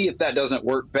and see if that doesn't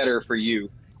work better for you.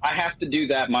 I have to do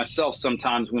that myself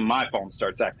sometimes when my phone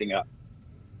starts acting up.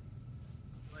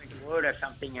 Word or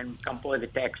something and compose the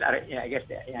text, or, I guess,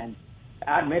 and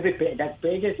maybe that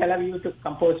Pages allow you to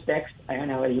compose text. I have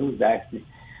never used that,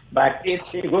 but it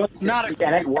goes not a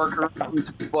great worker,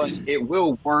 but it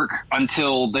will work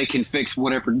until they can fix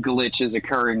whatever glitch is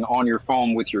occurring on your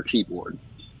phone with your keyboard.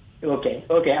 Okay.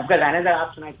 I've got another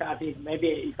option. I thought is maybe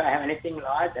if I have anything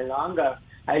longer,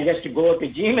 I'll just go to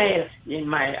Gmail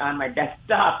on my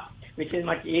desktop, which is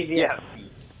much easier,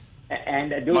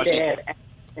 and do there.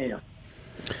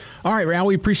 All right, Raul,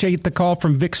 we appreciate the call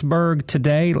from Vicksburg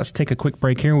today. Let's take a quick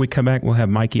break here. When we come back, we'll have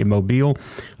Mikey in Mobile.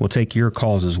 We'll take your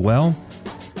calls as well.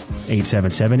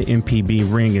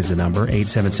 877-MPB-RING is the number,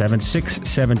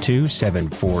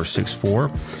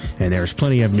 877-672-7464. And there's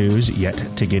plenty of news yet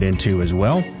to get into as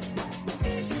well.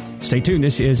 Stay tuned.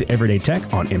 This is Everyday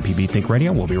Tech on MPB Think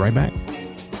Radio. We'll be right back.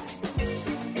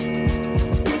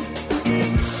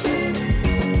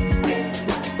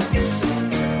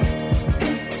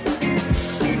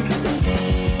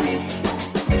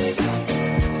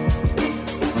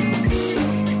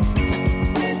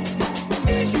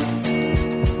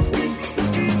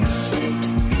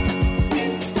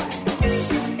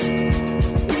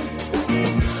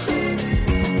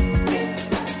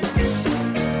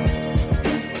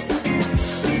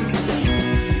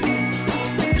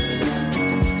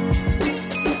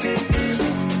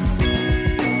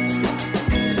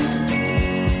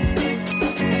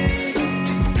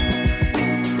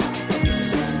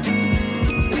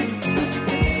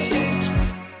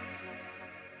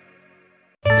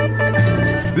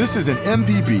 This is an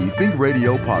MPB Think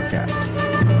Radio podcast.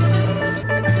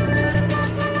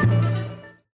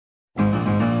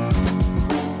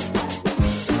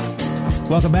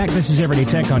 Welcome back. This is Everyday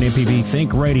Tech on MPB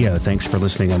Think Radio. Thanks for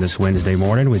listening on this Wednesday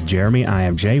morning with Jeremy. I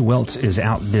am Jay. Welts is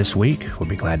out this week. We'll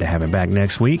be glad to have him back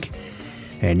next week.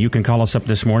 And you can call us up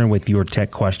this morning with your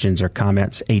tech questions or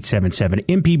comments,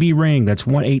 877-MPB-RING. That's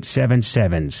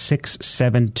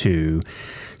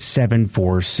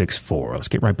 1-877-672-7464. Let's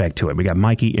get right back to it. We got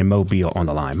Mikey in Mobile on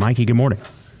the line. Mikey, good morning.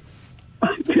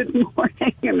 Good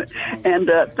morning,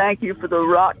 and thank you for the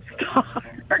rock star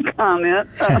comment.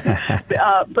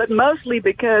 But mostly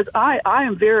because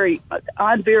I'm very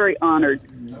honored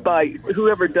by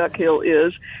whoever Duck Hill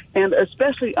is, and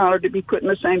especially honored to be put in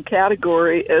the same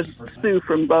category as Sue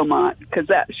from Beaumont, because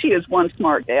she is one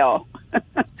smart gal.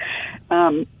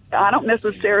 I don't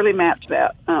necessarily match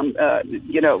that,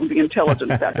 the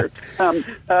intelligence factor.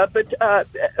 But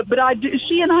I do.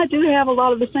 She and I do have a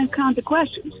lot of the same kinds of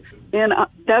questions, and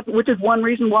which is one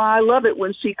reason why I love it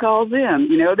when she calls in.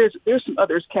 There's some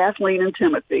others, Kathleen and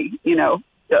Timothy.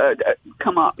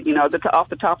 Come up. Off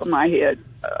the top of my head,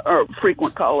 are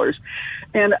frequent callers,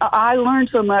 and I learn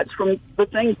so much from the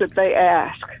things that they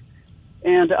ask,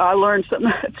 and I learned so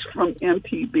much from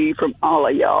MPB, from all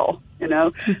of y'all.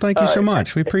 Thank you so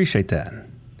much. We appreciate that.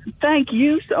 Thank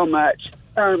you so much.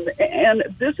 And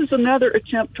this is another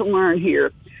attempt to learn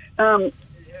here.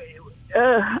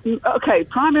 Okay,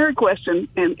 primary question,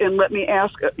 and let me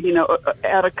ask,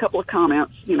 add a couple of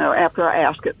comments, after I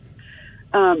ask it.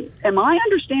 Am I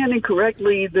understanding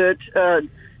correctly that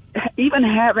even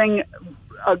having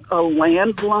a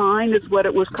landline is what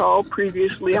it was called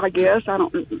previously, I guess? I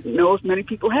don't know if many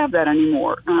people have that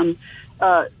anymore.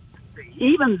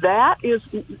 Even that is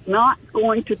not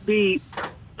going to be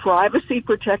privacy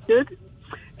protected.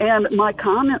 And my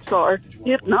comments are,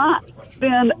 if not,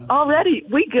 then already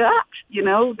we got, we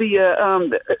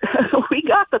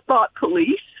got the thought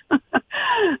police.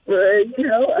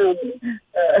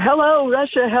 Hello,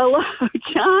 Russia. Hello,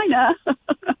 China.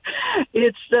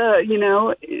 It's,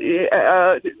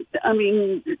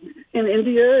 in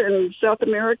India and South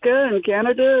America and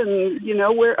Canada and,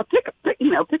 where pick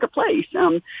a place.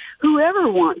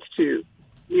 Whoever wants to,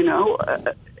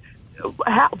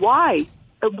 why?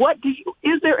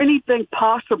 Is there anything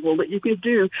possible that you can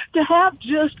do to have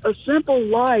just a simple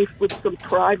life with some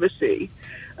privacy?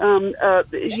 And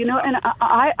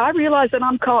I realize that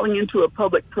I'm calling into a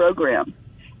public program,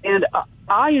 and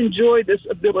I enjoy this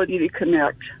ability to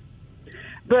connect.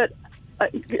 But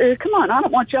come on, I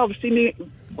don't want y'all to see me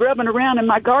grubbing around in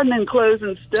my gardening clothes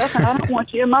and stuff, and I don't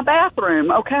want you in my bathroom,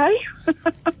 okay?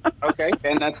 Okay,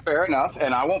 and that's fair enough,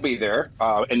 and I won't be there,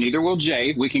 and neither will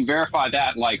Jay. We can verify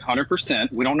that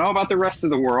 100%. We don't know about the rest of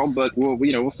the world, but we'll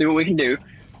see what we can do.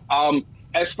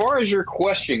 As far as your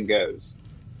question goes,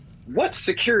 what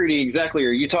security exactly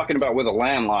are you talking about with a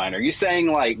landline? Are you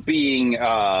saying being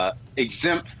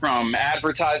exempt from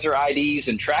advertiser IDs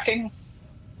and tracking?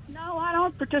 No, I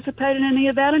don't participate in any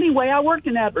of that anyway. I worked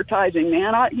in advertising,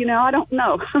 man. I don't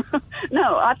know.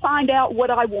 No, I find out what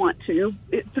I want to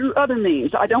through other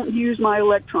means. I don't use my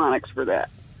electronics for that.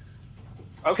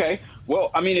 Okay.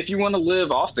 Well, if you want to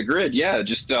live off the grid, yeah,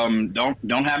 just don't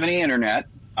have any internet.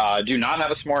 Do not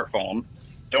have a smartphone.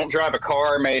 Don't drive a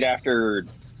car made after,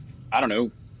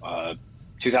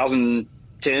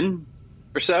 2010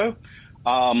 or so.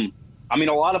 A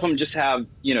lot of them just have,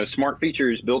 smart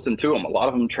features built into them. A lot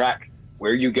of them track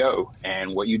where you go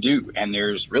and what you do, and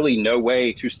there's really no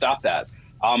way to stop that.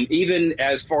 Even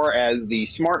as far as the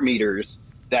smart meters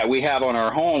that we have on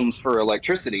our homes for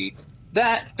electricity,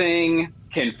 that thing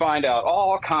can find out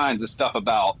all kinds of stuff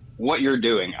about what you're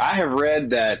doing. I have read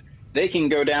that they can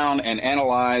go down and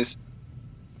analyze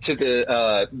to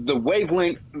the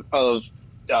wavelength of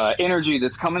energy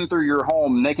that's coming through your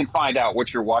home, and they can find out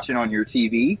what you're watching on your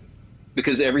TV,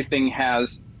 because everything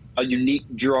has a unique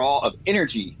draw of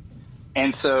energy.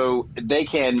 And so they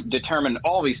can determine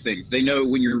all these things. They know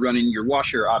when you're running your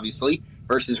washer, obviously,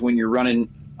 versus when you're running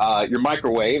your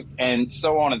microwave, and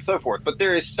so on and so forth. But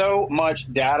there is so much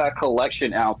data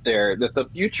collection out there that the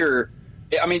future,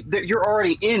 you're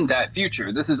already in that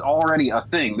future. This is already a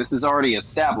thing. This is already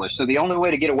established. So the only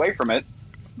way to get away from it,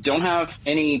 don't have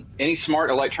any smart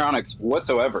electronics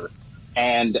whatsoever,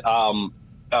 and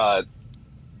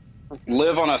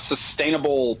live on a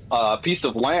sustainable piece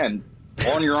of land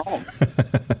on your own.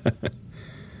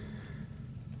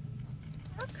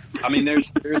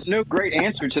 There's no great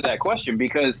answer to that question,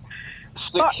 because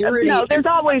security. No, there's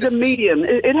always a medium.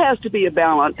 It has to be a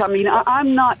balance. I mean,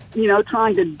 I'm not,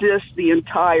 trying to diss the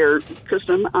entire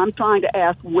system. I'm trying to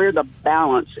ask where the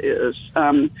balance is.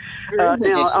 Now,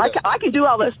 I can do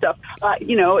all that stuff.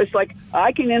 It's like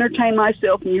I can entertain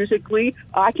myself musically.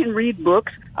 I can read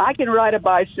books. I can ride a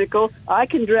bicycle. I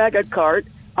can drag a cart.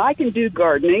 I can do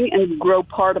gardening and grow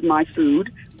part of my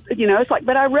food. It's like,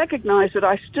 but I recognize that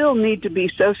I still need to be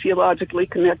sociologically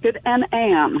connected and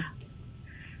am.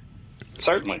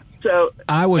 Certainly. So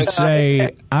I would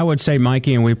say,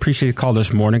 Mikey, and we appreciate the call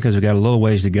this morning because we got a little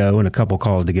ways to go and a couple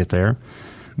calls to get there.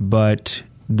 But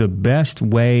the best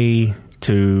way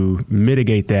to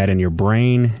mitigate that in your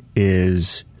brain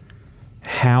is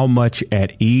how much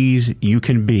at ease you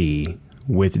can be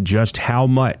with just how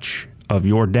much of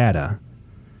your data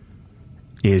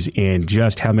is in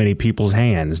just how many people's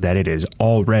hands that it is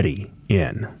already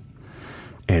in.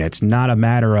 And it's not a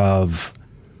matter of,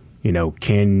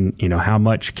 how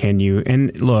much can you,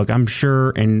 and look, I'm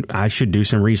sure, and I should do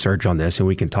some research on this and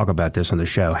we can talk about this on the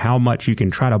show, how much you can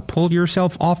try to pull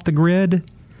yourself off the grid.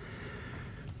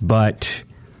 But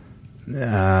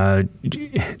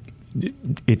it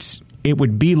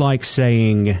would be like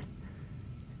saying,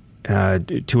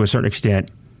 to a certain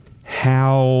extent,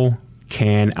 how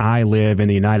can I live in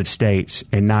the United States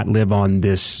and not live on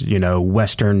this,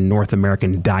 Western North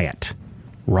American diet,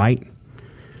 right?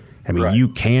 I mean, You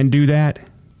can do that,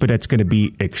 but it's going to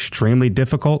be extremely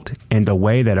difficult. And the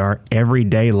way that our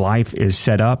everyday life is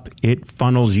set up, it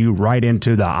funnels you right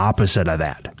into the opposite of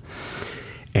that.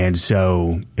 And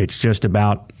so it's just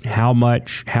about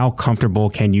how comfortable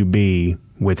can you be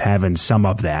with having some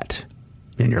of that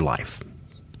in your life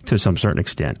to some certain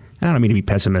extent. And I don't mean to be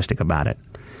pessimistic about it.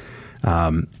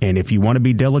 And if you want to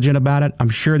be diligent about it, I'm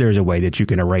sure there's a way that you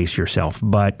can erase yourself.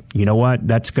 But you know what?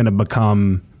 That's going to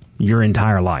become your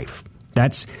entire life.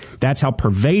 That's how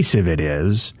pervasive it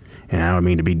is. And I don't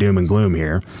mean to be doom and gloom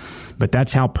here, but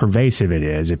that's how pervasive it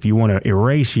is. If you want to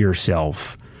erase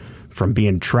yourself from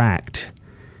being tracked,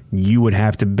 you would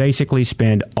have to basically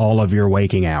spend all of your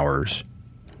waking hours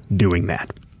doing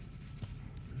that.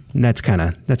 And that's kind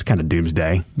of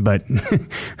doomsday, but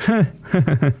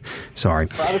sorry.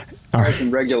 Privacy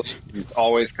regulations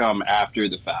always come after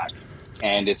the fact,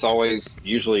 and it's always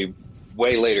usually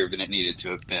way later than it needed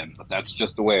to have been. But that's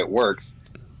just the way it works.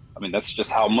 I mean, that's just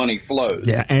how money flows.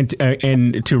 Yeah, and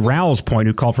to Raul's point,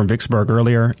 who called from Vicksburg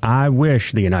earlier, I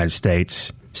wish the United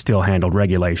States still handled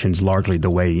regulations largely the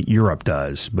way Europe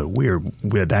does, but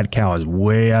that cow is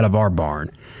way out of our barn.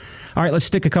 All right, let's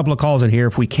stick a couple of calls in here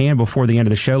if we can before the end of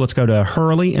the show. Let's go to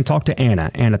Hurley and talk to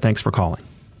Anna. Anna, thanks for calling.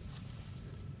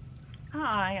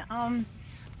 Hi,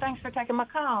 thanks for taking my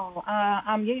call.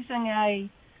 I'm using a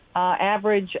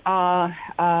average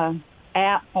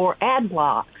app for ad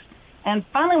blocks, and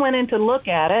finally went in to look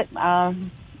at it. A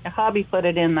hubby put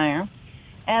it in there,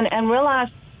 and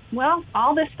realized, well,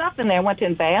 all this stuff in there. Went to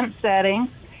advanced settings,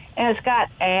 and it's got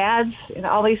ads and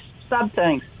all these sub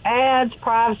things: ads,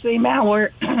 privacy,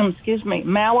 malware,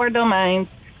 malware domains,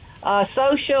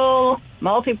 social,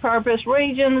 multi-purpose,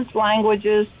 regions,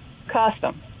 languages,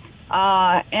 custom.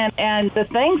 And the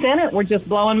things in it were just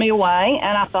blowing me away.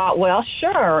 And I thought, well,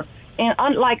 sure. And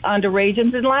unlike under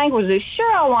regions and languages,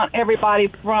 sure, I want everybody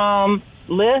from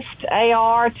list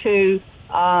AR to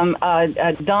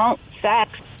dunk,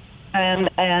 sax, and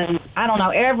I don't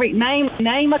know, every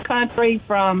name a country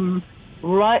from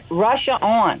Russia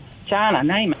on, China,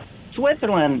 name it,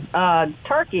 Switzerland,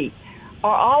 Turkey,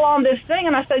 are all on this thing.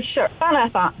 And I said, sure. Finally, I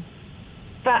thought,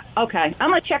 okay, I'm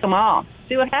going to check them all,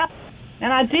 see what happens.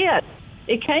 And I did.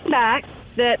 It came back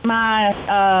that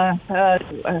my,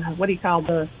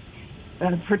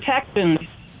 protection,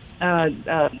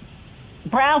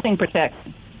 browsing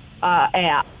protection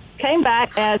app came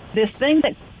back as this thing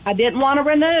that I didn't want to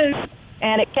renew,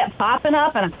 and it kept popping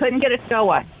up, and I couldn't get it to go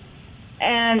away.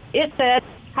 And it said,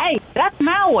 hey, that's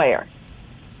malware.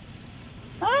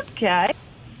 Okay.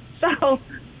 So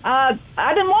I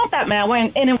didn't want that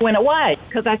malware, and it went away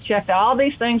because I checked all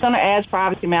these things under ads,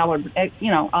 privacy,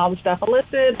 malware, all the stuff I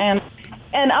listed. And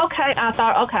okay, I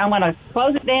thought, okay, I'm going to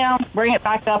close it down, bring it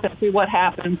back up, and see what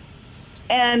happens.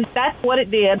 And that's what it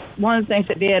did. One of the things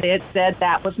it did, it said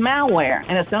that was malware,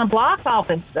 and it's going to block all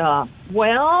this stuff.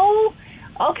 Well,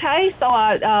 okay, so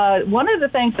one of the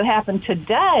things that happened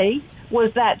today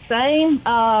was that same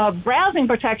browsing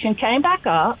protection came back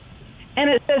up, and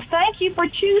it says, thank you for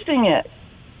choosing it.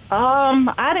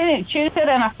 I didn't choose it,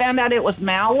 and I found out it was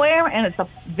malware, and it's a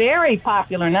very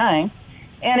popular name,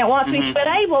 and it wants me to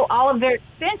enable all of their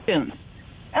extensions.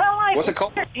 And I'm like, what's it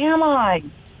called? Where am I?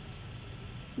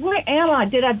 Where am I?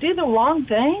 Did I do the wrong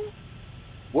thing?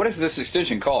 What is this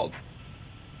extension called?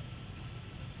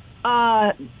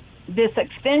 this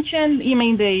extension? You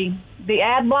mean the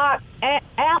ad block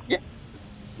app?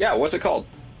 Yeah, what's it called?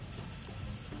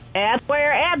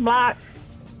 Adware ad block.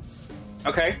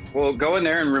 Okay, well, go in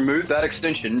there and remove that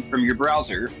extension from your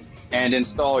browser and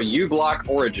install uBlock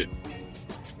Origin.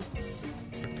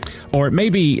 Or it may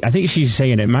be, I think she's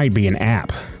saying it might be an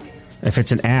app. If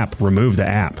it's an app, remove the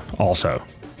app also.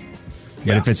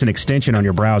 But if it's an extension on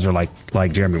your browser,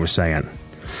 like Jeremy was saying.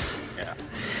 Yeah.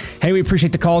 Hey, we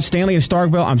appreciate the call. Stanley in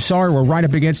Starkville, I'm sorry we're right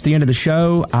up against the end of the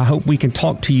show. I hope we can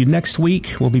talk to you next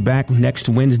week. We'll be back next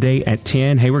Wednesday at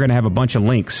 10. Hey, we're going to have a bunch of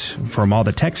links from all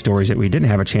the tech stories that we didn't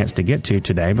have a chance to get to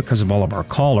today because of all of our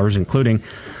callers, including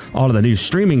all of the new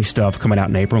streaming stuff coming out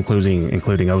in April,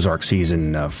 including Ozark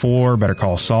Season 4, Better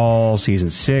Call Saul, Season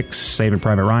 6, Saving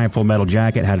Private Ryan, Full Metal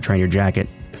Jacket, How to Train Your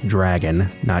Dragon,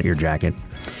 not your jacket.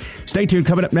 Stay tuned.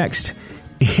 Coming up next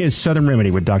is Southern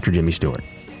Remedy with Dr. Jimmy Stewart.